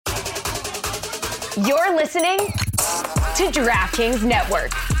You're listening to DraftKings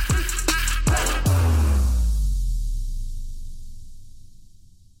Network.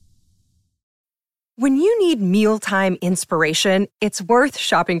 When you need mealtime inspiration, it's worth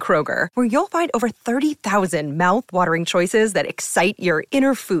shopping Kroger, where you'll find over 30,000 mouth-watering choices that excite your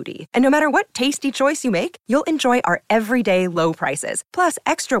inner foodie. And no matter what tasty choice you make, you'll enjoy our everyday low prices, plus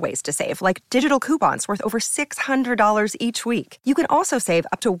extra ways to save, like digital coupons worth over $600 each week. You can also save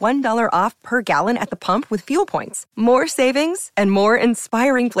up to $1 off per gallon at the pump with fuel points. More savings and more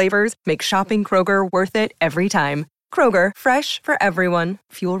inspiring flavors make shopping Kroger worth it every time. Kroger, fresh for everyone.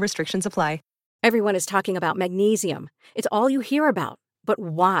 Fuel restrictions apply. Everyone is talking about magnesium. It's all you hear about. But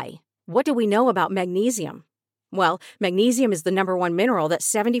why? What do we know about magnesium? Well, magnesium is the number one mineral that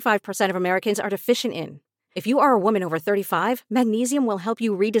 75% of Americans are deficient in. If you are a woman over 35, magnesium will help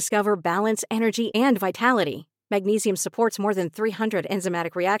you rediscover balance, energy, and vitality. Magnesium supports more than 300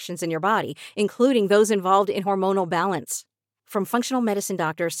 enzymatic reactions in your body, including those involved in hormonal balance. From functional medicine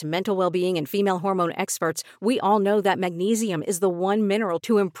doctors to mental well-being and female hormone experts, we all know that magnesium is the one mineral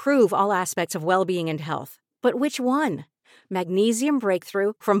to improve all aspects of well-being and health. But which one? Magnesium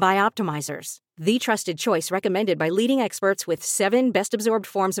Breakthrough from Bioptimizers, the trusted choice recommended by leading experts with 7 best-absorbed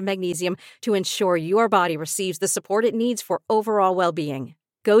forms of magnesium to ensure your body receives the support it needs for overall well-being.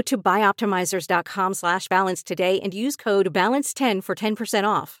 Go to bioptimizers.com/balance today and use code BALANCE10 for 10%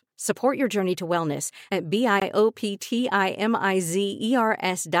 off. Support your journey to wellness at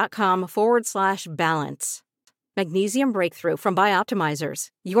bioptimizers.com/balance. Magnesium Breakthrough from Bioptimizers,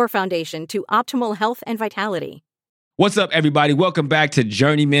 your foundation to optimal health and vitality. What's up, everybody? Welcome back to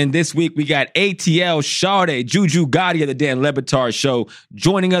Journeyman. This week, we got ATL, Sade, Juju, Gotti of the Dan Le Batard Show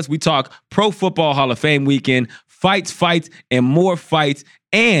joining us. We talk Pro Football Hall of Fame weekend, fights, and more fights,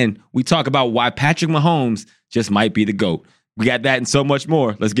 and we talk about why Patrick Mahomes just might be the GOAT. We got that and so much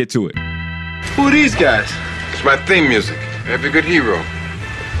more. Let's get to it. Who are these guys? It's my theme music. Every good hero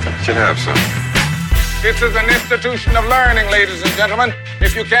should have some. This is an institution of learning, ladies and gentlemen.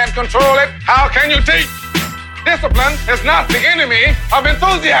 If you can't control it, how can you teach? Discipline is not the enemy of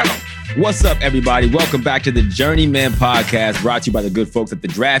enthusiasm. What's up, everybody? Welcome back to the Journeyman Podcast, brought to you by the good folks at the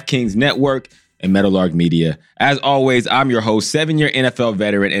DraftKings Network and Meadowlark Media. As always, I'm your host, 7-year NFL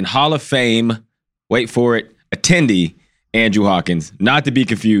veteran and Hall of Fame, wait for it, attendee, Andrew Hawkins, not to be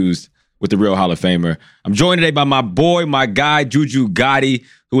confused with the real Hall of Famer. I'm joined today by my boy, my guy, Juju Gotti,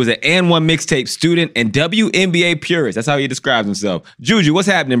 who is an And1 mixtape student and WNBA purist. That's how he describes himself. Juju, what's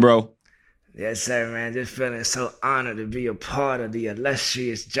happening, bro? Yes, sir, man. Just feeling so honored to be a part of the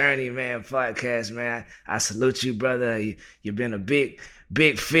illustrious Journeyman podcast, man. I salute you, brother. You've been a big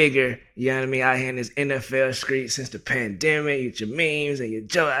figure, you know what I mean, out here in this NFL street since the pandemic, with your memes and your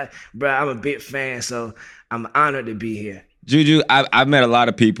jokes. Bro, I'm a big fan, so I'm honored to be here. Juju, I've met a lot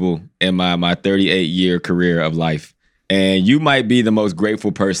of people in my 38-year career of life, and you might be the most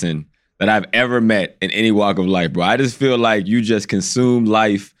grateful person that I've ever met in any walk of life, bro. I just feel like you just consume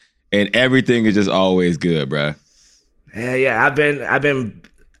life, and everything is just always good, bro. Yeah. I've been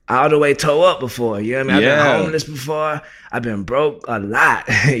all the way toe up before, you know what I mean? I've been homeless before. I've been broke a lot,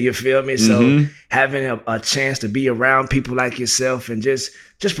 you feel me? So having a chance to be around people like yourself and just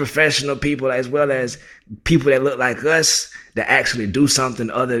professional people as well as people that look like us that actually do something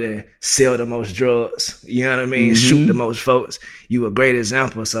other than sell the most drugs, you know what I mean? Shoot the most folks. You a great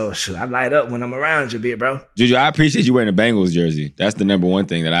example. So I light up when I'm around you, bro. Juju, I appreciate you wearing a Bengals jersey. That's the number one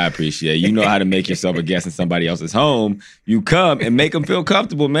thing that I appreciate. You know how to make yourself a guest in somebody else's home. You come and make them feel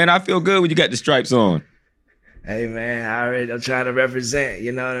comfortable, man. I feel good when you got the stripes on. Hey, man, I'm trying to represent,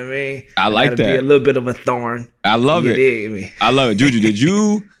 you know what I mean? I like that. Be a little bit of a thorn. I love it. Dig me. I love it. Juju, did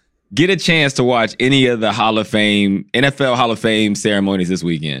you get a chance to watch any of the Hall of Fame, NFL Hall of Fame ceremonies this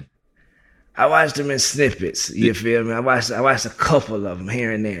weekend? I watched them in snippets, you feel me? I watched a couple of them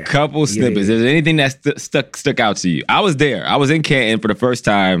here and there. Couple snippets. Is there anything that stuck out to you? I was there. I was in Canton for the first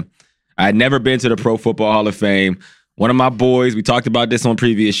time. I had never been to the Pro Football Hall of Fame. One of my boys, we talked about this on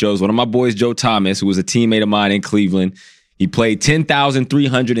previous shows, one of my boys, Joe Thomas, who was a teammate of mine in Cleveland, he played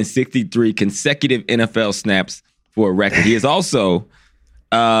 10,363 consecutive NFL snaps for a record. He is also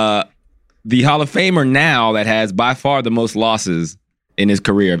the Hall of Famer now that has by far the most losses in his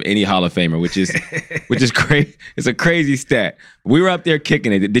career of any Hall of Famer, which is crazy. It's a crazy stat. We were up there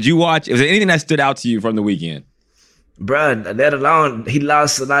kicking it. Did you watch? Was there anything that stood out to you from the weekend? Bruh, let alone he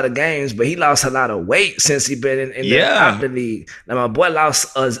lost a lot of games, but he lost a lot of weight since he been in the league. Now my boy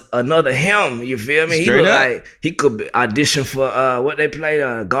lost another him. You feel me? He looked like he could audition for what they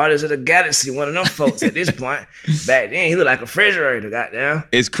played, Guardians of the Galaxy. One of them folks at this point. Back then, he looked like a refrigerator. Goddamn.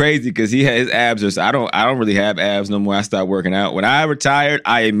 It's crazy because he had his abs. I don't really have abs no more. I stopped working out. When I retired,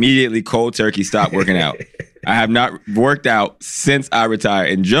 I immediately cold turkey stopped working out. I have not worked out since I retired.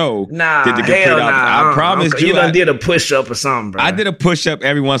 And Joe did the complete opposite. I promise you. You done did a push-up or something, bro. I did a push-up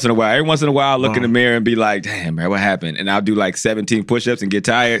every once in a while. Every once in a while, I'll look in the mirror and be like, damn, man, what happened? And I'll do like 17 push-ups and get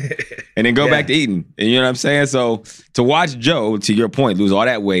tired and then go back to eating. And you know what I'm saying? So to watch Joe, to your point, lose all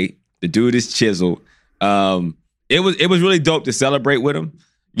that weight, the dude is chiseled. It was really dope to celebrate with him,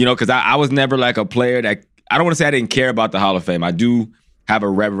 you know, because I was never like a player that, I don't want to say I didn't care about the Hall of Fame. I do have a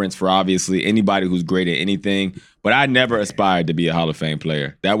reverence for obviously anybody who's great at anything, but I never aspired to be a Hall of Fame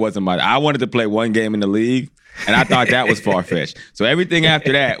player. That wasn't I wanted to play one game in the league, and I thought that was far-fetched. So everything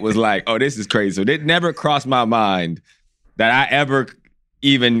after that was like, oh, this is crazy. So it never crossed my mind that I ever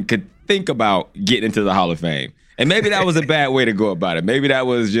even could think about getting into the Hall of Fame. And maybe that was a bad way to go about it. Maybe that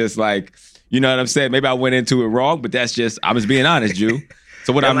was just like, you know what I'm saying? Maybe I went into it wrong, but that's just, I was being honest, Jew.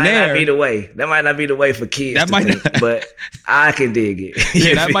 So when I'm there, that might not be the way. That might not be the way for kids. That might not, but I can dig it.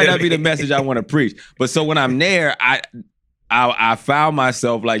 Yeah, that might not be the message I want to preach. But so when I'm there, I found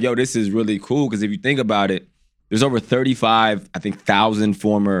myself like, yo, this is really cool because if you think about it, there's over 1,000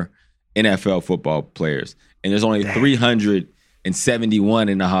 former NFL football players, and there's only 371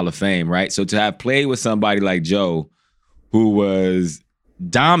 in the Hall of Fame, right? So to have played with somebody like Joe, who was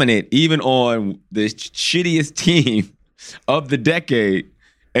dominant even on the shittiest team of the decade,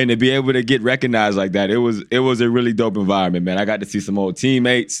 and to be able to get recognized like that, it was a really dope environment, man. I got to see some old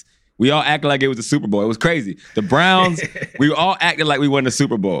teammates. We all acted like it was a Super Bowl. It was crazy. The Browns, we all acted like we won the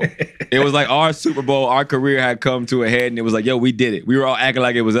Super Bowl. It was like our Super Bowl, our career had come to a head, and it was like, yo, we did it. We were all acting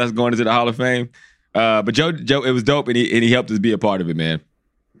like it was us going into the Hall of Fame. But Joe, it was dope, and he helped us be a part of it, man.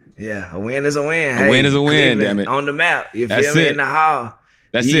 Yeah, a win is a win. A win is a win, damn it. On the map, you feel me? In the Hall.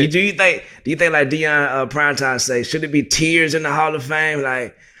 That's it. Do you think like Deion Primetime say, should it be tiers in the Hall of Fame?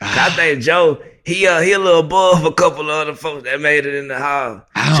 Like, I think Joe, he a little above a couple of other folks that made it in the Hall.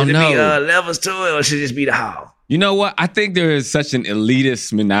 Should it be levels to it, or should it just be the Hall? You know what? I think there is such an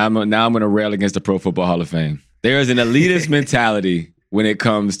elitist. Now I'm going to rail against the Pro Football Hall of Fame. There is an elitist mentality when it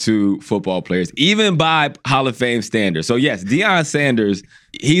comes to football players, even by Hall of Fame standards. So yes, Deion Sanders,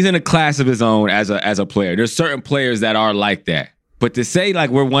 he's in a class of his own as a player. There's certain players that are like that. But to say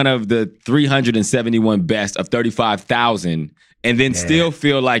like we're one of the 371 best of 35,000 and then still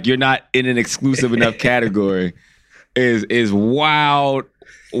feel like you're not in an exclusive enough category is wild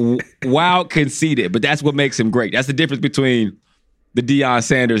conceited. But that's what makes him great. That's the difference between the Deion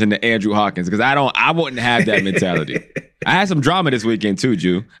Sanders and the Andrew Hawkins, because I wouldn't have that mentality. I had some drama this weekend too,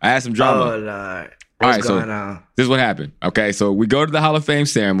 Jew. I had some drama. Oh, Lord. What's going on? This is what happened. Okay, so we go to the Hall of Fame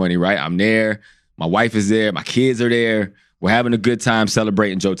ceremony, right? I'm there. My wife is there. My kids are there. We're having a good time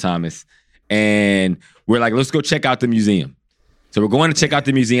celebrating Joe Thomas. And we're like, let's go check out the museum. So we're going to check out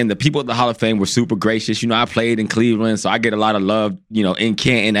the museum. The people at the Hall of Fame were super gracious. You know, I played in Cleveland, so I get a lot of love, you know, in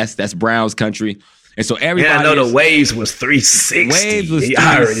Canton. That's Browns country. And so everybody. Yeah, I know the Waves was 360. Waves was 360.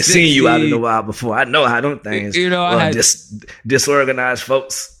 I already seen you out in the wild before. I know how them things. You know, I had disorganized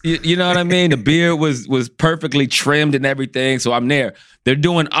folks. You know what I mean? The beard was perfectly trimmed and everything. So I'm there. They're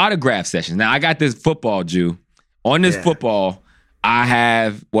doing autograph sessions. Now I got this football, Jew. On this football, I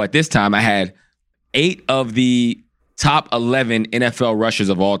have this time I had 8 of the top 11 NFL rushers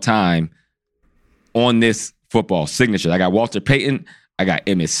of all time on this football signature. I got Walter Payton. I got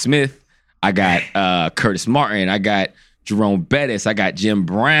Emmitt Smith. I got Curtis Martin. I got Jerome Bettis. I got Jim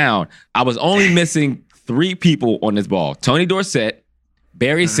Brown. I was only missing 3 people on this ball: Tony Dorsett,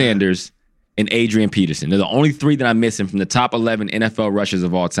 Barry Sanders, and Adrian Peterson. They're the only 3 that I'm missing from the top 11 NFL rushers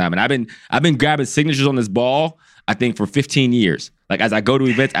of all time. And I've been grabbing signatures on this ball, I think, for 15 years. Like, as I go to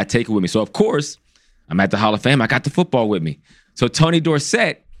events, I take it with me. So, of course, I'm at the Hall of Fame. I got the football with me. So Tony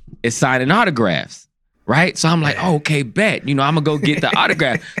Dorsett is signing autographs, right? So I'm like, oh, okay, bet. You know, I'm going to go get the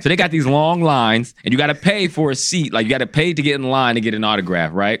autograph. So they got these long lines, and you got to pay for a seat. Like, you got to pay to get in line to get an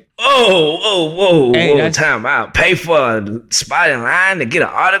autograph, right? Whoa, time out. Pay for a spot in line to get an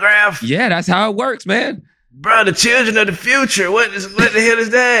autograph? Yeah, that's how it works, man. Bro, the children of the future. What the hell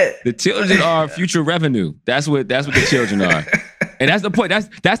is that? The children are future revenue. That's what the children are. And that's the point.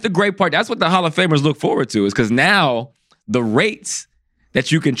 That's the great part. That's what the Hall of Famers look forward to, is because now the rates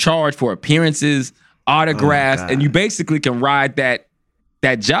that you can charge for appearances, autographs, and you basically can ride that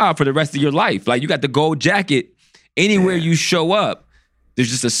job for the rest of your life. Like, you got the gold jacket. Anywhere you show up, there's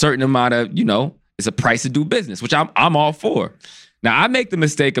just a certain amount of, you know, It's a price to do business, which I'm all for. Now, I make the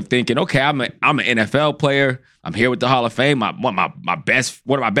mistake of thinking, okay, I'm an NFL player. I'm here with the Hall of Fame. One of my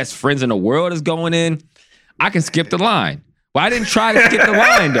best friends in the world is going in. I can skip the line. Well, I didn't try to skip the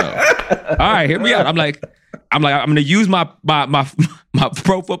line though. All right, hear me out. I'm going to use my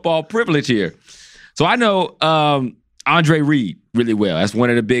pro football privilege here. So I know Andre Reed really well. That's one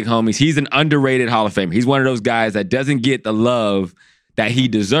of the big homies. He's an underrated Hall of Famer. He's one of those guys that doesn't get the love that he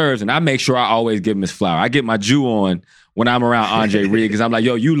deserves, and I make sure I always give him his flower. I get my Jew on when I'm around Andre Reed because I'm like,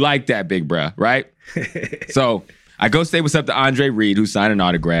 yo, you like that, big bruh, right? So I go say what's up to Andre Reed, who's signing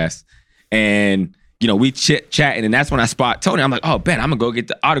autographs, and we chatting, and that's when I spot Tony. I'm like, oh, Ben, I'm gonna go get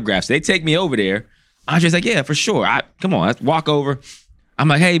the autographs. They take me over there. Andre's like, yeah, for sure. Come on, let's walk over. I'm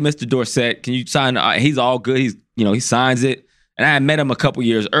like, hey, Mr. Dorsett, can you sign? He's all good. He signs it. And I had met him a couple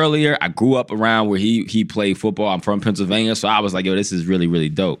years earlier. I grew up around where he played football. I'm from Pennsylvania, so I was like, yo, this is really, really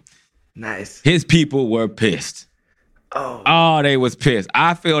dope. Nice. His people were pissed. Oh, they was pissed.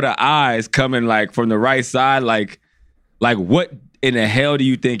 I feel the eyes coming like from the right side, like what in the hell do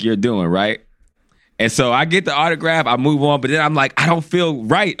you think you're doing, right? And so I get the autograph, I move on, but then I'm like, I don't feel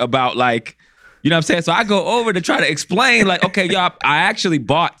right about like, you know what I'm saying? So I go over to try to explain, like, okay, y'all, I actually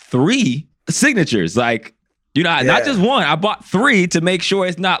bought 3 signatures, like, not just one. I bought 3 to make sure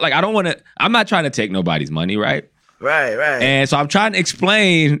it's not like I'm not trying to take nobody's money, right? Right. And so I'm trying to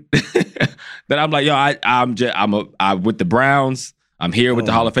explain that I'm like, yo, I'm with the Browns. I'm here with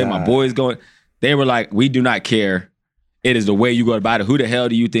the Hall of Fame. My boys going. They were like, we do not care. It is the way you go about it. Who the hell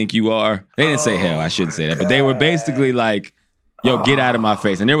do you think you are? They didn't say hell. I shouldn't say that. But they were basically like, yo, get out of my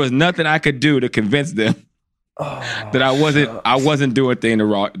face. And there was nothing I could do to convince them that I wasn't doing things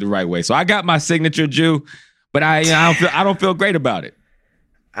the right way. So I got my signature, Jew, but I don't feel great about it.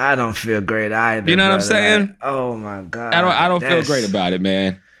 I don't feel great either. You know what I'm saying? Oh my God. I don't feel great about it,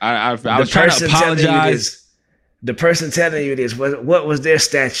 man. I was trying to apologize. The person telling you this, what was their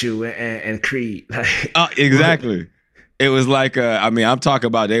statue and creed? Exactly. It was like, I'm talking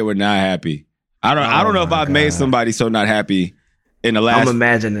about they were not happy. I don't know if I've made somebody so not happy in the last 5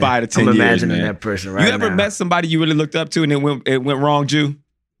 to 10 years. I'm imagining that person right now. You ever met somebody you really looked up to and it went wrong, Jew?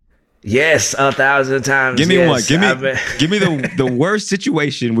 Yes, 1,000 times. Give me yes. one. Give me the worst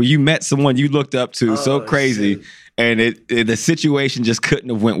situation where you met someone you looked up to so crazy, shit. And the situation just couldn't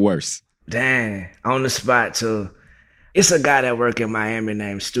have went worse. Dang, on the spot too. It's a guy that work in Miami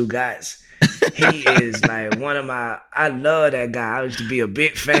named Stu Gotts. He is like I love that guy. I used to be a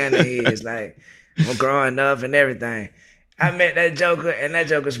big fan of his, like growing up and everything. I met that Joker, and that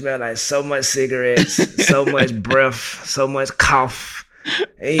Joker smelled like so much cigarettes, so much breath, so much cough.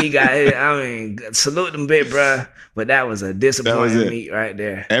 He salute them big, bruh. But that was a disappointing meet right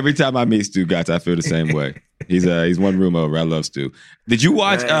there. Every time I meet Stu Gotts, I feel the same way. He's one room over. I love Stu. Did you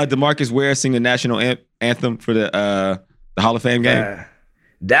watch DeMarcus Ware sing the national anthem for the Hall of Fame game?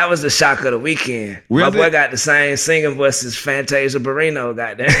 That was the shock of the weekend. My boy got the same singing voice as Fantasia Barrino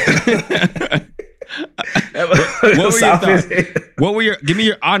got there. Give me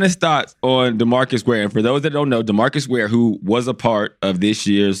your honest thoughts on DeMarcus Ware. And for those that don't know, DeMarcus Ware, who was a part of this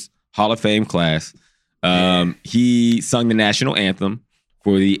year's Hall of Fame class, he sung the national anthem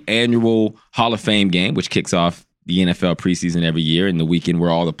for the annual Hall of Fame game, which kicks off the NFL preseason every year and the weekend where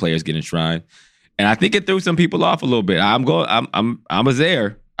all the players get enshrined. And I think it threw some people off a little bit. I was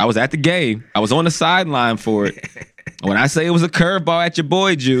there. I was at the game. I was on the sideline for it. When I say it was a curveball at your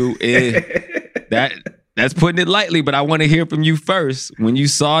boy, Jew, that's putting it lightly, but I want to hear from you first. When you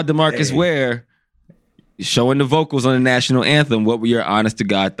saw DeMarcus Ware showing the vocals on the national anthem, what were your honest to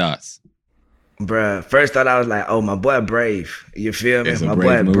God thoughts? Bruh, first thought I was like, oh, my boy brave. You feel me? My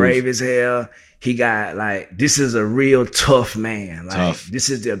boy brave as hell. He got this is a real tough man. This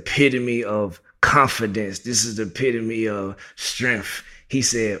is the epitome of confidence. This is the epitome of strength. He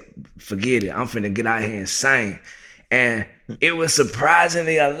said, forget it. I'm finna get out here and sing. And it was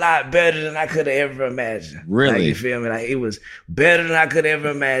surprisingly a lot better than I could have ever imagined. Really? You feel me? It was better than I could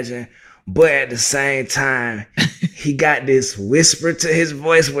ever imagine. But at the same time, he got this whisper to his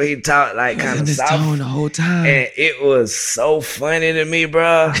voice where he talked kind of soft. Tone the whole time. And it was so funny to me,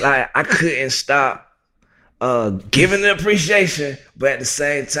 bro. I couldn't stop giving the appreciation, but at the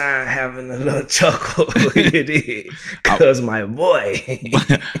same time having a little chuckle when it did. Because my boy.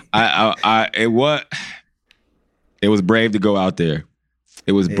 It was brave to go out there.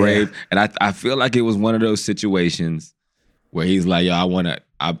 It was brave. And I feel like it was one of those situations where he's like, yo, I'm going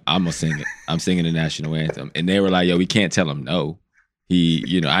to sing it. I'm singing the national anthem. And they were like, yo, we can't tell him no.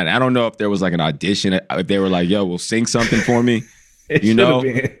 I don't know if there was an audition, if they were like, yo, well, sing something for me.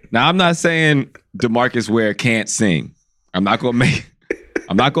 Now, I'm not saying DeMarcus Ware can't sing. I'm not going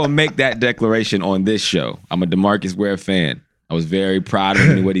I'm not going to make that declaration on this show. I'm a DeMarcus Ware fan. I was very proud of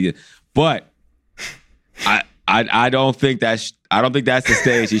him and what he did. But I don't think that's the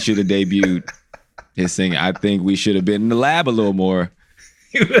stage he should have debuted his singing. I think we should have been in the lab a little more.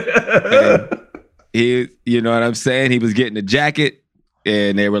 And you know what I'm saying? He was getting a jacket,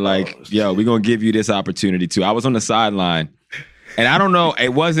 and they were like, "Yo, we're gonna give you this opportunity too." I was on the sideline, and I don't know.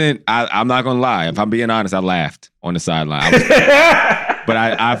 It wasn't. I'm not gonna lie. If I'm being honest, I laughed on the sideline. But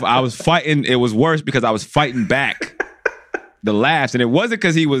I was fighting. It was worse because I was fighting back the laughs, and it wasn't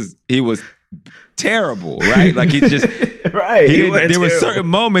because he was terrible, right? Like he just right. There were certain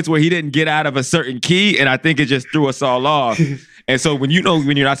moments where he didn't get out of a certain key, and I think it just threw us all off. And so when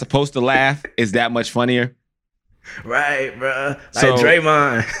you're not supposed to laugh, it's that much funnier. Right, bro. Like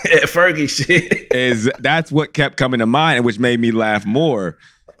Draymond at Fergie shit. That's what kept coming to mind, and which made me laugh more.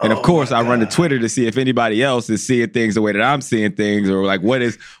 And of course, I run to Twitter to see if anybody else is seeing things the way that I'm seeing things, or like what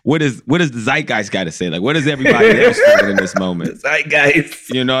does the zeitgeist got to say? Like what is everybody else feeling in this moment? Zeitgeist.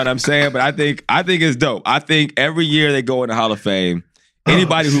 You know what I'm saying? But I think it's dope. I think every year they go in the Hall of Fame,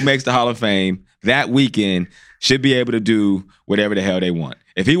 anybody who makes the Hall of Fame that weekend should be able to do whatever the hell they want.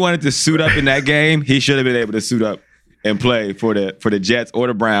 If he wanted to suit up in that game, he should have been able to suit up and play for the Jets or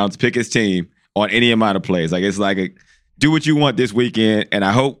the Browns, pick his team on any amount of plays. Like it's like do what you want this weekend, and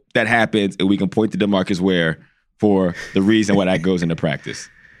I hope that happens, and we can point to DeMarcus Ware for the reason why that goes into practice.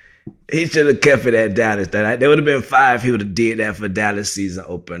 He should have kept it at Dallas. There would have been 5 if he would have did that for Dallas season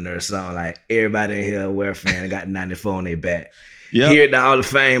opener or something. Like everybody in here, a Ware fan, got 94 on their back. Yep. Here at the Hall of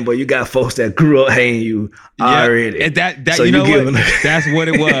Fame, but you got folks that grew up hating you already. And that so you know what? That's what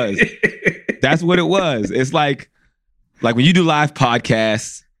it was. That's what it was. It's like when you do live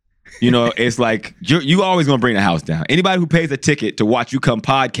podcasts, you know, it's like you always gonna bring the house down. Anybody who pays a ticket to watch you come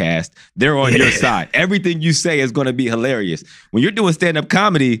podcast, they're on your side. Everything you say is gonna be hilarious. When you're doing stand-up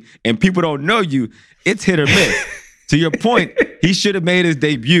comedy and people don't know you, it's hit or miss. To your point, he should have made his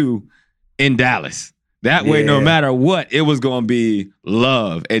debut in Dallas. That way, no matter what, it was gonna be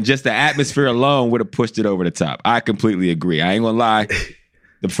love. And just the atmosphere alone would have pushed it over the top. I completely agree. I ain't gonna lie.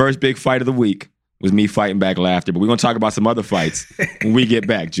 The first big fight of the week was me fighting back laughter, but we're gonna talk about some other fights when we get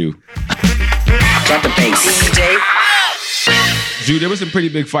back, Ju. Drop the bass, DJ. Ju, there were some pretty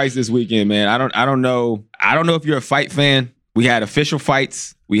big fights this weekend, man. I don't know if you're a fight fan. We had official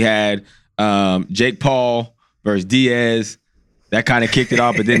fights. We had Jake Paul versus Diaz. That kind of kicked it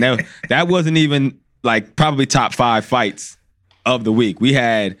off, but then that wasn't even like probably top 5 fights of the week. We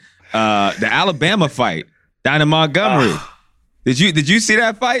had the Alabama fight down in Montgomery. Did you see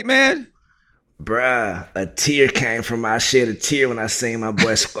that fight, man? Bruh, a tear came from my shed. A tear when I seen my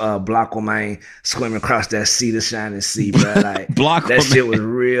boy Blockman swimming across that sea, the shining sea, bruh. Like that shit was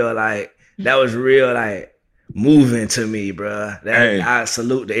real. Like that was real. Like moving to me, bruh. I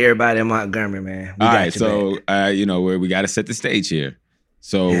salute to everybody in Montgomery, man. All right, so you know we got to set the stage here.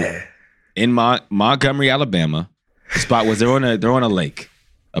 So in Montgomery, Alabama, the spot was they're on a lake.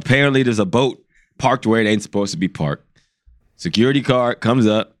 Apparently, there's a boat parked where it ain't supposed to be parked. Security guard comes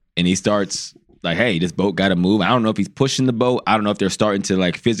up and he starts like, hey, this boat got to move. I don't know if he's pushing the boat. I don't know if they're starting to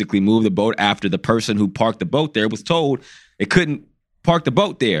like physically move the boat after the person who parked the boat there was told they couldn't park the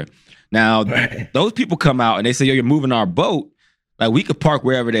boat there. Now, those people come out and they say, yo, you're moving our boat. Like we could park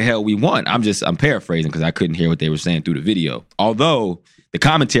wherever the hell we want. I'm paraphrasing because I couldn't hear what they were saying through the video. Although the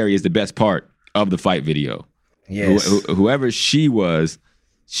commentary is the best part of the fight video. Yes. Whoever she was,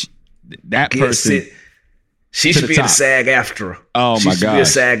 that person. She should be a SAG after. Oh my God. She should be a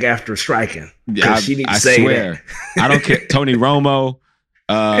SAG after striking. She needs to say swear. That. I don't care. Tony Romo,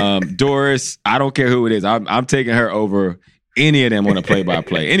 Doris, I don't care who it is. I'm taking her over any of them on a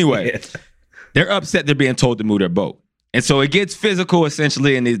play-by-play. Anyway, they're upset they're being told to move their boat. And so it gets physical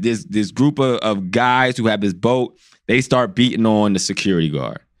essentially, and this group of guys who have this boat, they start beating on the security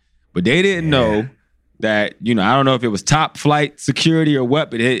guard. But they didn't know that, you know, I don't know if it was top flight security or what,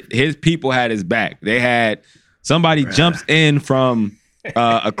 but his people had his back. They had somebody jumps in from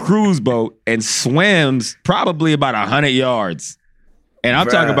a cruise boat and swims probably about 100 yards. And I'm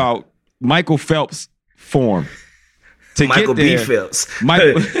talking about Michael Phelps form. Michael B. Phelps.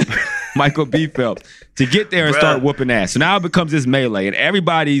 Michael B. Phelps. To get there and start whooping ass. So now it becomes this melee. And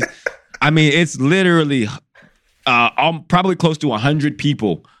everybody's, I mean, it's literally probably close to 100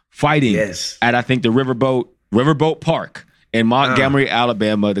 people fighting at, I think, the Riverboat Park in Montgomery,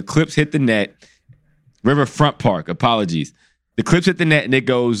 Alabama. The clips hit the net. Riverfront Park, apologies. The clips hit the net and it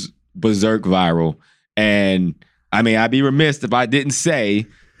goes berserk viral. And I mean, I'd be remiss if I didn't say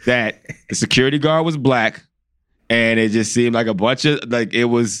that the security guard was black And it just seemed like a bunch of it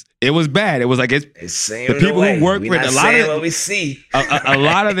was bad. It was like the people who work for it. A lot of what we see. a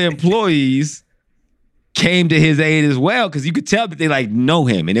lot of the employees came to his aid as well because you could tell that they know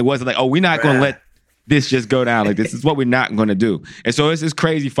him, and it wasn't like, oh, we're not going to let this just go down. Like this is what we're not going to do. And so it's this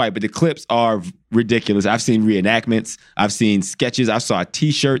crazy fight, but the clips are ridiculous. I've seen reenactments. I've seen sketches. I saw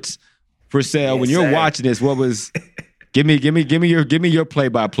T-shirts for sale. When you're watching this, what was? Give me your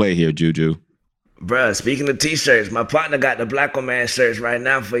play-by-play here, Juju. Bruh, speaking of T-shirts, my partner got the Black One Man shirts right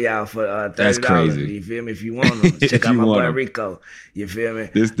now for y'all for $30. That's crazy. You feel me? If you want them, check out my boy Rico. You feel me?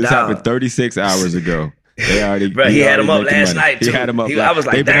 This happened 36 hours ago. They already, bro. He had them up last night too. He had them up. I was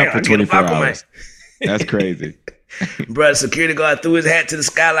like, damn, I get a Black One Man. That's crazy. Bruh, security guard threw his hat to the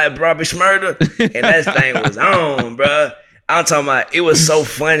sky like Bobby Shmurda, and that thing was on, bruh. I'm talking about, it was so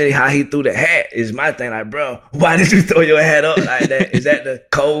funny how he threw the hat. Is my thing, like, bro, why did you throw your hat up like that? Is that the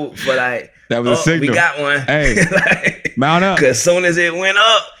code for that was a signal? We got one. Hey, mount up. Because as soon as it went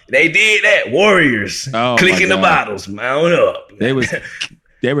up, they did that. Warriors clicking the bottles, mount up. They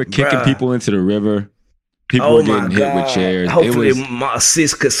were kicking people into the river. People were getting hit with chairs. Hopefully my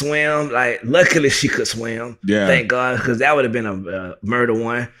sis could swim. Luckily she could swim. Yeah. Thank God, because that would have been a murder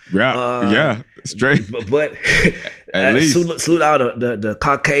one. Yeah, straight. But at least salute out the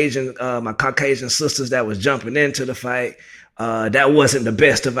Caucasian, my Caucasian sisters that was jumping into the fight. That wasn't the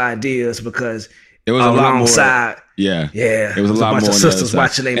best of ideas because it was alongside. Yeah. It was a lot bunch more of sisters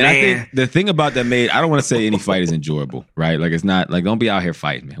watching their man. I think the thing about that I don't want to say any fight is enjoyable, right? Like it's not don't be out here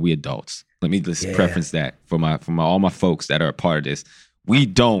fighting, man. We adults. Let me just preference that for all my folks that are a part of this. We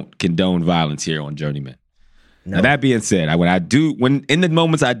don't condone violence here on Journeyman. No. Now that being said, when in the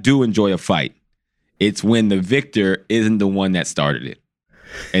moments I do enjoy a fight, it's when the victor isn't the one that started it,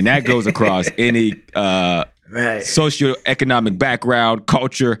 and that goes across any socioeconomic background,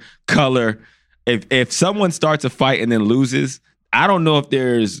 culture, color. If someone starts a fight and then loses, I don't know if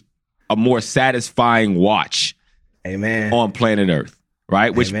there's a more satisfying watch on planet Earth.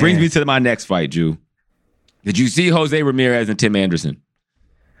 Right? Which brings me to my next fight, Ju. Did you see Jose Ramirez and Tim Anderson?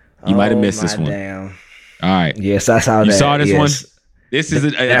 You might have missed this one. Damn. All right. Yes, I saw that. You saw this one? This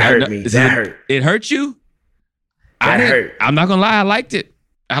is that hurt me. That hurt. It hurt you? That hurt. I'm not gonna lie, I liked it.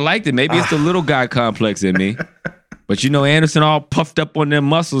 Maybe it's the little guy complex in me. But Anderson all puffed up on them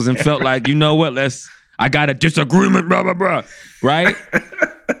muscles and felt like, you know what, I got a disagreement, blah, blah, blah. Right?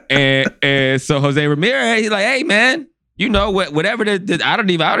 and so Jose Ramirez, he's like, hey man. You know whatever I don't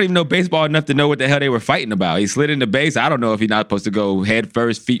even know baseball enough to know what the hell they were fighting about. He slid into base. I don't know if he's not supposed to go head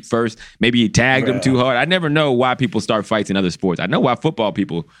first, feet first. Maybe he tagged him too hard. I never know why people start fights in other sports. I know why football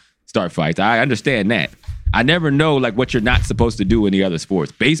people start fights. I understand that. I never know what you're not supposed to do in the other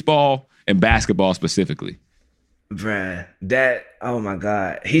sports. Baseball and basketball specifically. Bruh, oh my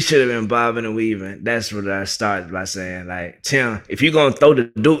God. He should have been bobbing and weaving. That's what I started by saying. Like, Tim, if you're going to throw the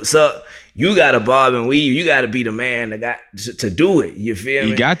dukes up, you got to bob and weave. You got to be the man that got to do it. You feel me?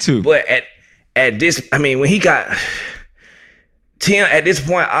 You got to. But at this, when he got Tim, at this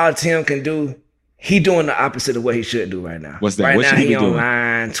point, all Tim can do, he doing the opposite of what he should do right now. What's that? Right what now, he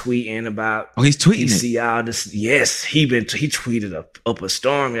online tweeting about. Oh, he's tweeting. He see all this. Yes, he tweeted up a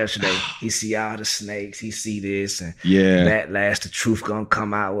storm yesterday. He see all the snakes. He see this and backlash. The truth gonna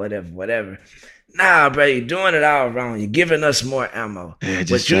come out. Whatever. Nah, bro, you're doing it all wrong. You're giving us more ammo.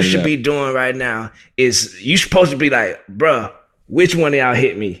 What you should be doing right now is you supposed to be like, bro, which one of y'all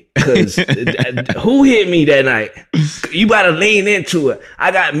hit me? Because who hit me that night? You better lean into it.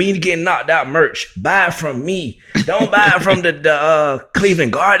 I got me getting knocked out merch. Buy it from me. Don't buy it from the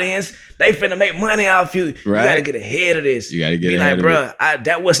Cleveland Guardians. They finna make money off you. Right. You gotta get ahead of this. You gotta get ahead of it. Bro,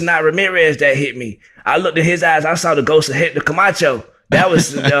 that was not Ramirez that hit me. I looked in his eyes. I saw the ghost of Hector Camacho. That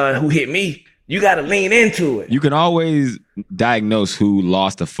was who hit me. You gotta lean into it. You can always diagnose who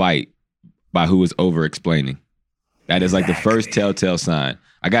lost a fight by who was over-explaining. That is the first telltale sign.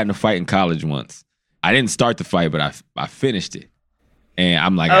 I got in a fight in college once. I didn't start the fight, but I finished it. And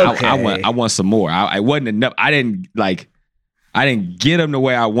I'm like, okay. I want some more. I wasn't enough. I didn't get him the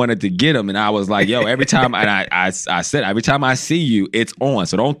way I wanted to get him. And I was like, yo, every time, and I said, every time I see you, it's on.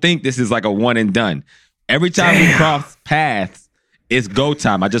 So don't think this is like a one and done. Every time we cross paths, it's go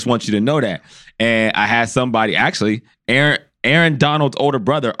time. I just want you to know that. And I had somebody, actually, Aaron Donald's older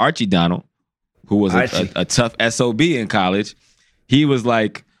brother, Archie Donald, who was a tough SOB in college. He was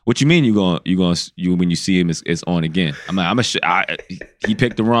like, "What you mean you when you see him it's on again?" I'm like, he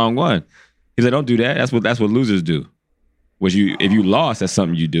picked the wrong one. He's like, "Don't do that. That's what losers do. If you lost, that's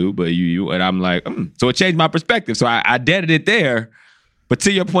something you do. But you and I'm like, so it changed my perspective. So I deaded it there. But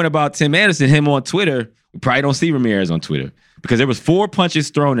to your point about Tim Anderson, him on Twitter, we probably don't see Ramirez on Twitter because there was 4 punches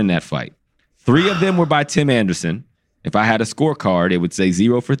thrown in that fight. 3 of them were by Tim Anderson. If I had a scorecard, it would say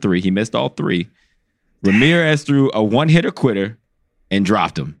 0 for 3. He missed all 3. Ramirez threw a one-hitter quitter and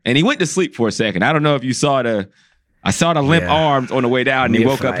dropped him. And he went to sleep for a second. I don't know if you saw I saw the limp arms on the way down, and he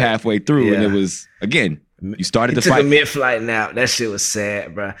woke up halfway through, and it was, again, you started the fight. He took a mid-flight nap. That shit was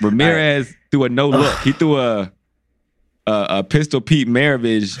sad, bro. Ramirez threw a no-look. He threw a Pistol Pete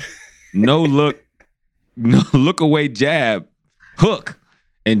Maravich no-look away jab, hook,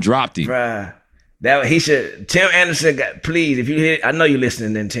 and dropped him. Bruh. Tim Anderson, please, if you hear, I know you're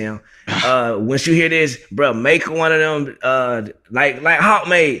listening then, Tim. Once you hear this, bro, make one of them, like Hawk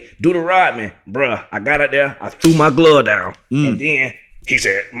made, do the Rodman. Bro, I got out there, I threw my glove down, and then he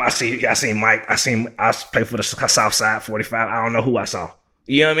said, I seen Mike, I play for the South Side 45, I don't know who I saw.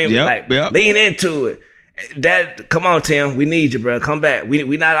 You know what I mean? Lean into it. Come on, Tim, we need you, bro. Come back.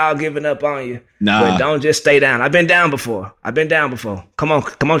 We not all giving up on you. Nah. But don't just stay down. I've been down before. Come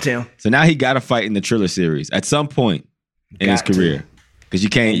on, Tim. So now he got to fight in the Triller series at some point in his career. Because you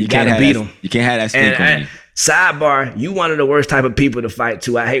can't beat him. You can't have that stink on you. Sidebar, you one of the worst type of people to fight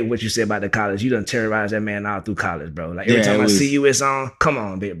too. I hate what you said about the college. You done terrorized that man all through college, bro. Like every time I see you, it's on. Come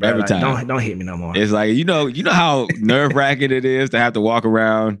on, big bro. Every time. Don't hit me no more. It's like you know how nerve-wracking it is to have to walk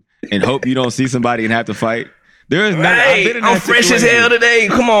around and hope you don't see somebody and have to fight. There is I'm fresh as hell today.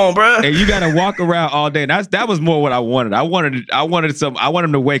 Come on, bro. And you gotta walk around all day. And that was more what I wanted. I wanted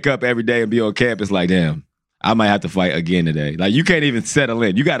him to wake up every day and be on campus like, damn, I might have to fight again today. Like you can't even settle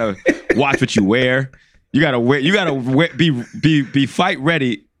in. You gotta watch what you wear. You gotta be fight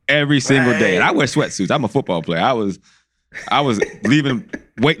ready every single day. And I wear sweatsuits. I'm a football player. I was leaving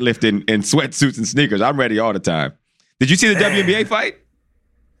weightlifting in sweatsuits and sneakers. I'm ready all the time. Did you see the WNBA fight?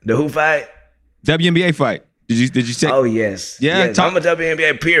 The who fight? WNBA fight. Did you say? Oh yes. Yeah. Yes, I'm a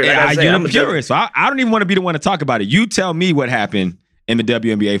WNBA purist. You're a purist. So I don't even want to be the one to talk about it. You tell me what happened in the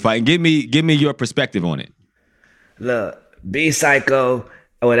WNBA fight and give me your perspective on it. Look, B Psycho.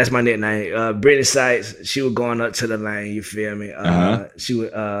 Oh, that's my nickname. Brittany Sykes. She was going up to the lane. You feel me? She was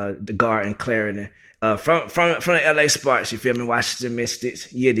the guard in Clarendon. From the LA Sparks, you feel me? Washington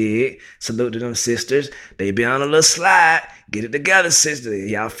Mystics, you did. Salute to them sisters. They been on a little slide. Get it together, sister.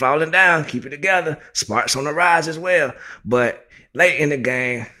 Y'all falling down. Keep it together. Sparks on the rise as well. But late in the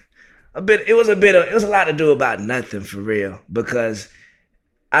game, it was a lot to do about nothing for real. Because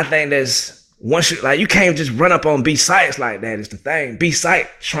I think you can't just run up on B Sykes like that. Is the thing. B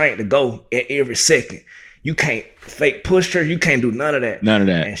Sykes trained to go at every second. You can't fake push her. You can't do none of that.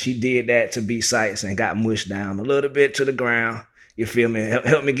 And she did that to B Sykes and got mushed down a little bit to the ground. You feel me?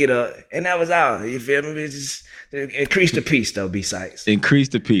 Help me get up. And that was out. You feel me? Just increase the peace, though, B Sykes. Increase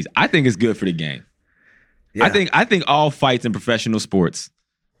the peace. I think it's good for the game. Yeah. I think all fights in professional sports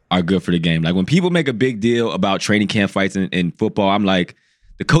are good for the game. Like when people make a big deal about training camp fights in football, I'm like,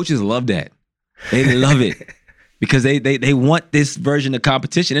 the coaches love that. They love it. Because they want this version of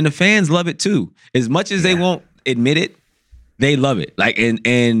competition, and the fans love it too. As much as they won't admit it, they love it. Like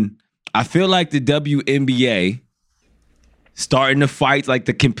and I feel like the WNBA starting to fight like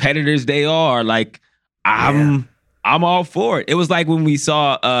the competitors they are. Like I'm all for it. It was like when we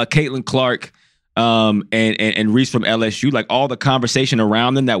saw Caitlin Clark and Reese from LSU. Like all the conversation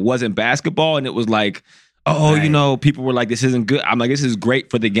around them that wasn't basketball, and it was like, people were like, this isn't good. I'm like, this is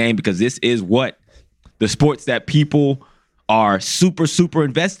great for the game because this is what. The sports that people are super, super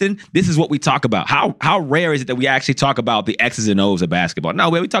invested in, this is what we talk about. How rare is it that we actually talk about the X's and O's of basketball?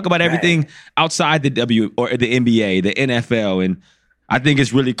 No, we talk about everything outside the the NBA, the NFL. And I think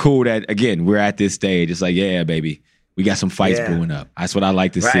it's really cool that, again, we're at this stage. It's like, yeah, baby, we got some fights brewing up. That's what I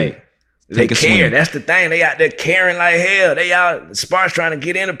like to see. They care. That's the thing. They out there caring like hell. They out Sparks trying to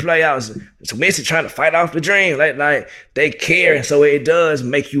get in the playoffs. So Missy trying to fight off the dream. Like they care, and so it does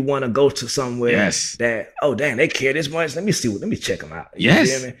make you want to go to somewhere that they care this much. Let me check them out. You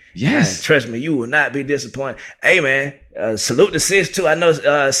feel me? Yes. Man, trust me, you will not be disappointed. Hey man, salute to sis too. I know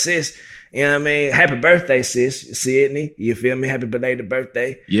sis. You know what I mean? Happy birthday, sis, Sydney. You feel me? Happy belated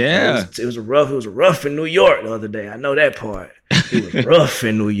birthday. Yeah. It was rough in New York the other day. I know that part. It was rough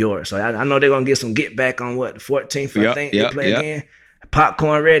in New York. So I know they're going to get some get back on the 14th, I think. They play again.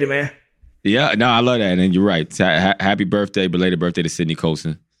 Popcorn ready, man. Yeah, no, I love that. And you're right. Happy birthday, belated birthday to Sydney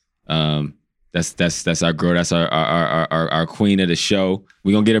Colson. That's our girl. That's our queen of the show.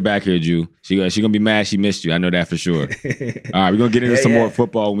 We're going to get her back here, Ju. She going to be mad she missed you. I know that for sure. All right, we're going to get into some more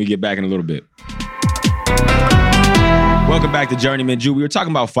football when we get back in a little bit. Welcome back to Journeyman. Ju, we were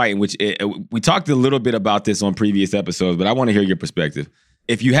talking about fighting, which we talked a little bit about this on previous episodes, but I want to hear your perspective.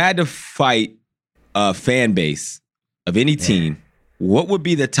 If you had to fight a fan base of any team, what would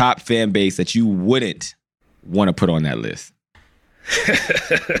be the top fan base that you wouldn't want to put on that list?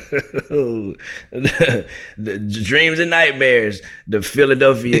 the dreams and nightmares. The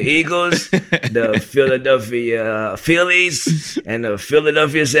Philadelphia Eagles, the Philadelphia Phillies, and the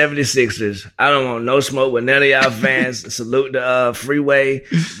Philadelphia 76ers. I don't want no smoke with none of y'all fans. Salute the Freeway,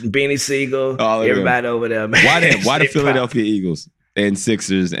 Beanie Siegel, everybody over there, man. Why the Philadelphia Eagles and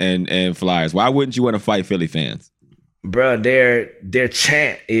Sixers and Flyers? Why wouldn't you want to fight Philly fans? Bro, their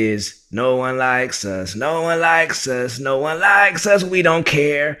chant is no one likes us, no one likes us, no one likes us, we don't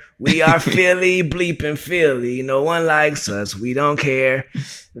care. We are Philly, bleeping Philly. No one likes us, we don't care.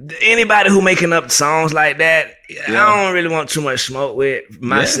 Anybody who making up songs like that, I don't really want too much smoke with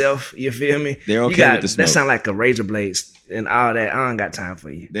myself. You feel me? They're okay with the smoke. That sound like a razor blades and all that. I don't got time for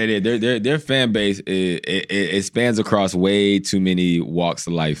you. Their fan base it spans across way too many walks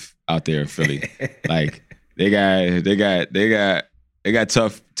of life out there in Philly. Like. They got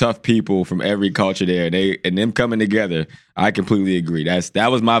tough people from every culture there. And them coming together, I completely agree.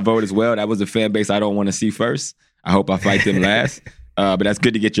 That was my vote as well. That was the fan base I don't want to see first. I hope I fight them last. But that's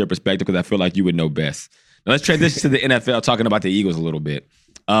good to get your perspective because I feel like you would know best. Now let's transition to the NFL, talking about the Eagles a little bit.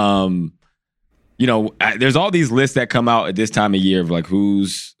 There's all these lists that come out at this time of year of like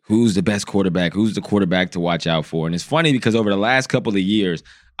who's the best quarterback, who's the quarterback to watch out for. And it's funny because over the last couple of years,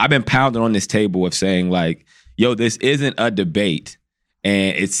 I've been pounding on this table of saying like, yo, this isn't a debate.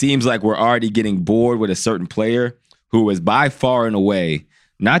 And it seems like we're already getting bored with a certain player who is by far and away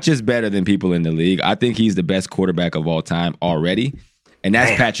not just better than people in the league. I think he's the best quarterback of all time already. And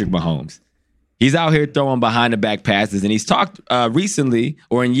that's Patrick Mahomes. He's out here throwing behind the back passes. And he's talked recently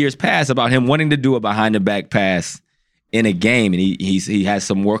or in years past about him wanting to do a behind the back pass in a game. And he has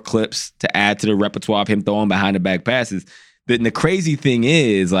some more clips to add to the repertoire of him throwing behind the back passes. And the crazy thing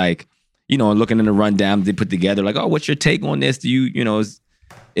is, like, looking in the rundown they put together, like, oh, what's your take on this? Do you,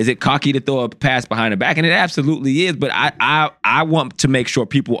 is it cocky to throw a pass behind the back? And it absolutely is. But I want to make sure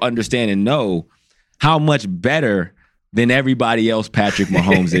people understand and know how much better than everybody else Patrick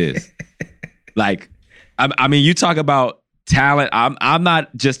Mahomes is. Like, I mean, you talk about talent. I'm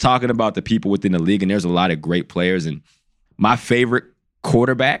not just talking about the people within the league, and there's a lot of great players. And my favorite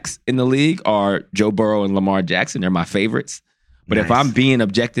quarterbacks in the league are Joe Burrow and Lamar Jackson. They're my favorites. But if I'm being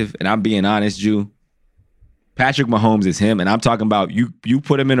objective and I'm being honest, Ju, Patrick Mahomes is him. And I'm talking about you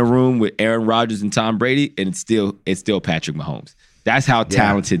put him in a room with Aaron Rodgers and Tom Brady, and it's still Patrick Mahomes. That's how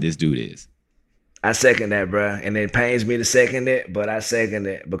talented this dude is. I second that, bro. And it pains me to second it, but I second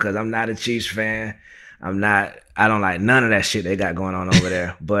it because I'm not a Chiefs fan. I don't like none of that shit they got going on over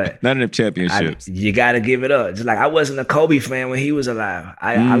there. But none of them championships. You got to give it up. Just like I wasn't a Kobe fan when he was alive.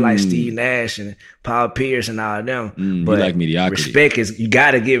 I like Steve Nash and Paul Pierce and all of them. But you like mediocrity. Respect you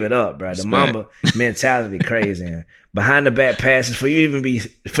got to give it up, bro. Respect. The Mamba mentality crazy. And behind the back passes for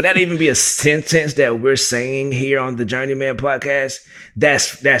that even be a sentence that we're saying here on the Journeyman podcast.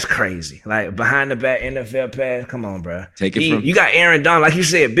 That's crazy. Like behind the back NFL pass. Come on, bro. You got Aaron Donald, like you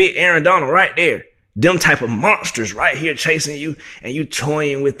said, big Aaron Donald right there. Them type of monsters right here chasing you, and you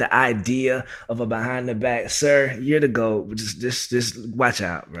toying with the idea of a behind the back. Sir, you're the GOAT. Just watch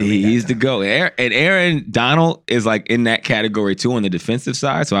out, bro. He's the GOAT. And Aaron Donald is like in that category too on the defensive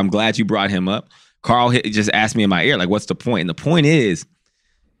side. So I'm glad you brought him up. Carl just asked me in my ear, like, what's the point? And the point is,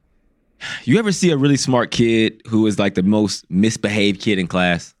 you ever see a really smart kid who is like the most misbehaved kid in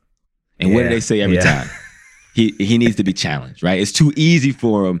class? And what do they say every time? He needs to be challenged, right? It's too easy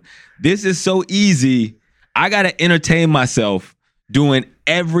for him. This is so easy. I got to entertain myself doing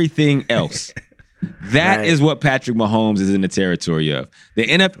everything else. That is what Patrick Mahomes is in the territory of. The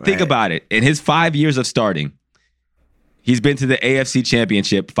NFL, think about it. In his 5 years of starting, he's been to the AFC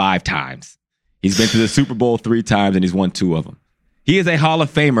Championship 5 times. He's been to the Super Bowl 3 times, and he's won 2 of them. He is a Hall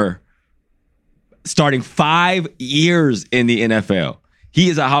of Famer starting 5 years in the NFL. He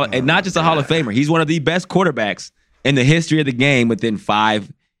is and not just a Hall of Famer. He's one of the best quarterbacks in the history of the game within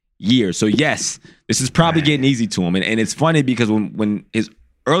 5 years. So yes, this is probably getting easy to him. And it's funny because when his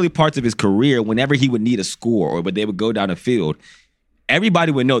early parts of his career, whenever he would need a score or but they would go down the field,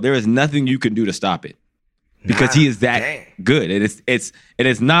 everybody would know there is nothing you can do to stop it. Because he is that good. And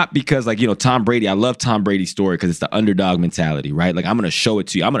it's not because, like, Tom Brady, I love Tom Brady's story because it's the underdog mentality, right? Like, I'm going to show it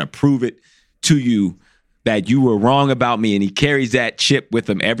to you. I'm going to prove it to you that you were wrong about me. And he carries that chip with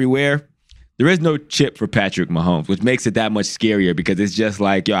him everywhere. There is no chip for Patrick Mahomes, which makes it that much scarier because it's just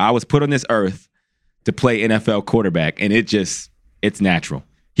like, I was put on this earth to play NFL quarterback, and it's natural.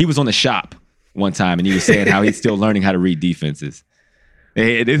 He was on the shop one time, and he was saying how he's still learning how to read defenses.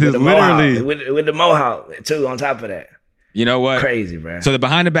 This is literally with the mohawk too. On top of that, you know what? Crazy, bro. So the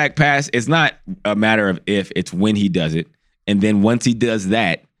behind the back pass is not a matter of if; it's when he does it. And then once he does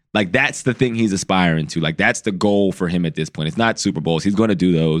that, Like, that's the thing he's aspiring to. Like, that's the goal for him at this point. It's not Super Bowls. He's going to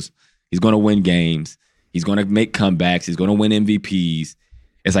do those. He's going to win games. He's going to make comebacks. He's going to win MVPs.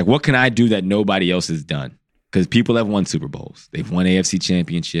 It's like, what can I do that nobody else has done? Because people have won Super Bowls. They've won AFC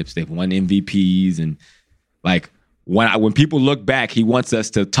championships. They've won MVPs. And, like, when people look back, he wants us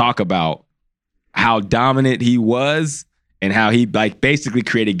to talk about how dominant he was and how he, like, basically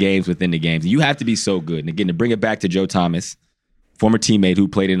created games within the games. And you have to be so good. And, again, to bring it back to Joe Thomas, former teammate who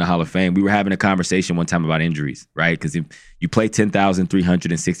played in the Hall of Fame, we were having a conversation one time about injuries, right? Because if you play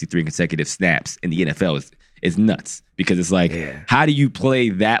 10,363 consecutive snaps in the NFL, it's nuts. Because it's like, how do you play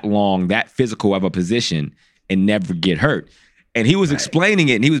that long, that physical of a position and never get hurt? And he was explaining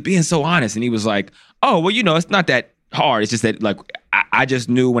it, and he was being so honest. And he was like, oh, well, it's not that hard. It's just that, like, I just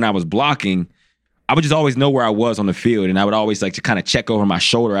knew when I was blocking, I would just always know where I was on the field, and I would always like to kind of check over my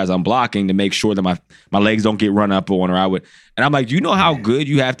shoulder as I'm blocking to make sure that my legs don't get run up on, and I'm like, do you know how good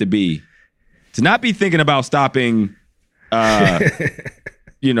you have to be to not be thinking about stopping, whoever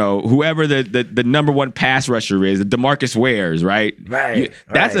the number one pass rusher is, DeMarcus Wares, right? Right.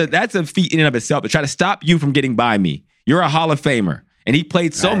 That's a feat in and of itself to try to stop you from getting by me. You're a Hall of Famer, and he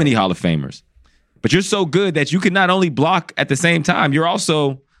played so many Hall of Famers, but you're so good that you can not only block at the same time, you're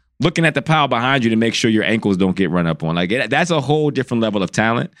also looking at the pile behind you to make sure your ankles don't get run up on. Like, that's a whole different level of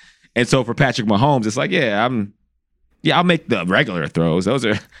talent. And so for Patrick Mahomes, it's like, I'll make the regular throws.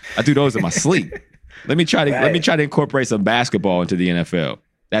 I do those in my sleep. Let me try to incorporate some basketball into the NFL.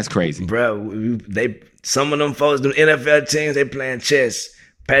 That's crazy, bro. Some of them folks, them NFL teams, they playing chess.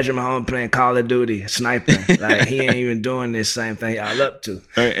 Patrick Mahomes playing Call of Duty, sniping. Like, he ain't even doing this same thing y'all up to.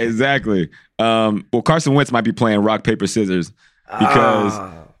 Exactly. Well, Carson Wentz might be playing rock, paper, scissors because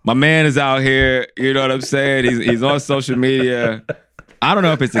my man is out here. You know what I'm saying? He's on social media. I don't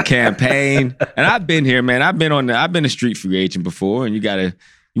know if it's a campaign. And I've been here, man. I've been a street free agent before, and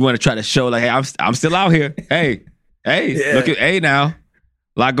you want to try to show like, hey, I'm still out here. Hey, look at now.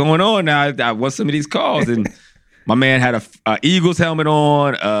 A lot going on now. I want some of these calls, and my man had a Eagles helmet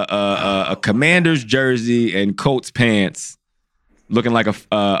on, a Commanders jersey, and Colts pants, looking like a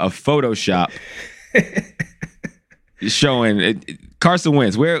Photoshop, showing Carson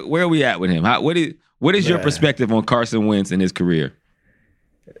Wentz. Where are we at with him? What is your perspective on Carson Wentz and his career?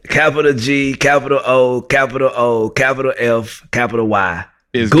 Capital G, capital O, capital F, capital Y.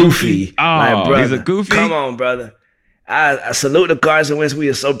 Is goofy. Oh, like, brother, he's a goofy? Come on, brother. I salute the Carson Wentz. We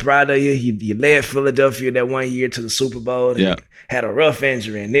are so proud of you. You led Philadelphia that one year to the Super Bowl. Yeah. Had a rough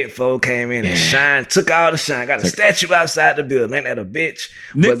injury, and Nick Foles came in and shined, took all the shine. Got a statue outside the building. Ain't that a bitch?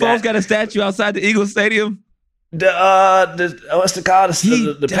 Nick Foles got a statue outside the Eagles Stadium? What's it called?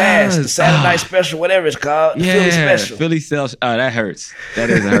 The pass, the Saturday Night Special, whatever it's called. The Philly Special. Philly Special. Oh, that hurts. That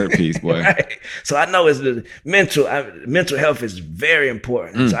is a hurt piece, boy. Right? So I know it's the mental health is very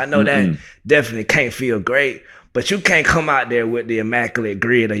important. So I know that definitely can't feel great. But you can't come out there with the immaculate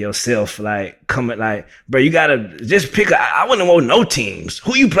grid of yourself, like coming like, bro. You gotta just pick. I wouldn't want no teams.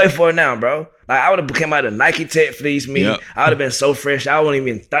 Who you play for now, bro? Like, I would have came out of Nike Tech fleece me. Yep. I would have been so fresh. I wouldn't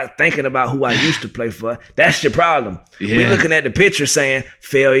even start thinking about who I used to play for. That's your problem. Yeah. We looking at the picture saying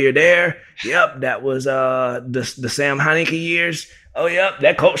failure there. Yep, that was the Sam Heineke years. Oh, yep,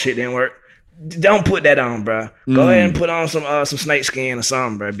 that coach shit didn't work. Don't put that on, bro. Go ahead and put on some snake skin or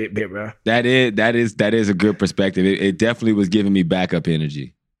something, bro. Bit, bro. That is a good perspective. It definitely was giving me backup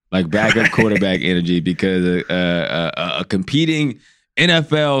energy, like backup quarterback energy, because a competing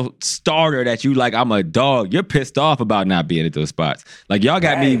NFL starter that you like, I'm a dog. You're pissed off about not being at those spots. Like, y'all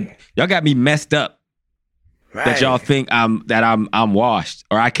got me messed up. Right. That y'all think I'm washed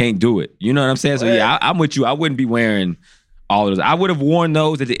or I can't do it. You know what I'm saying? So yeah, I'm with you. I wouldn't be wearing all of those. I would have worn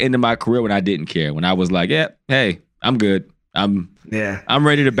those at the end of my career when I didn't care. When I was like, hey, I'm good. I'm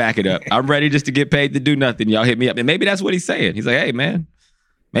ready to back it up. I'm ready just to get paid to do nothing. Y'all hit me up. And maybe that's what he's saying. He's like, hey, man,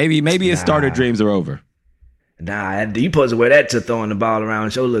 maybe his starter dreams are over. Nah, you supposed to wear that to throwing the ball around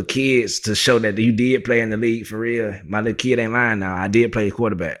and show little kids to show that you did play in the league for real. My little kid ain't lying now. I did play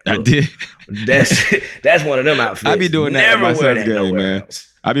quarterback. I did. That's one of them outfits. I be doing that at my son's game, man.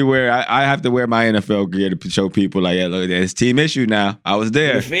 I have to wear my NFL gear to show people like, yeah, look, it's team issue now. I was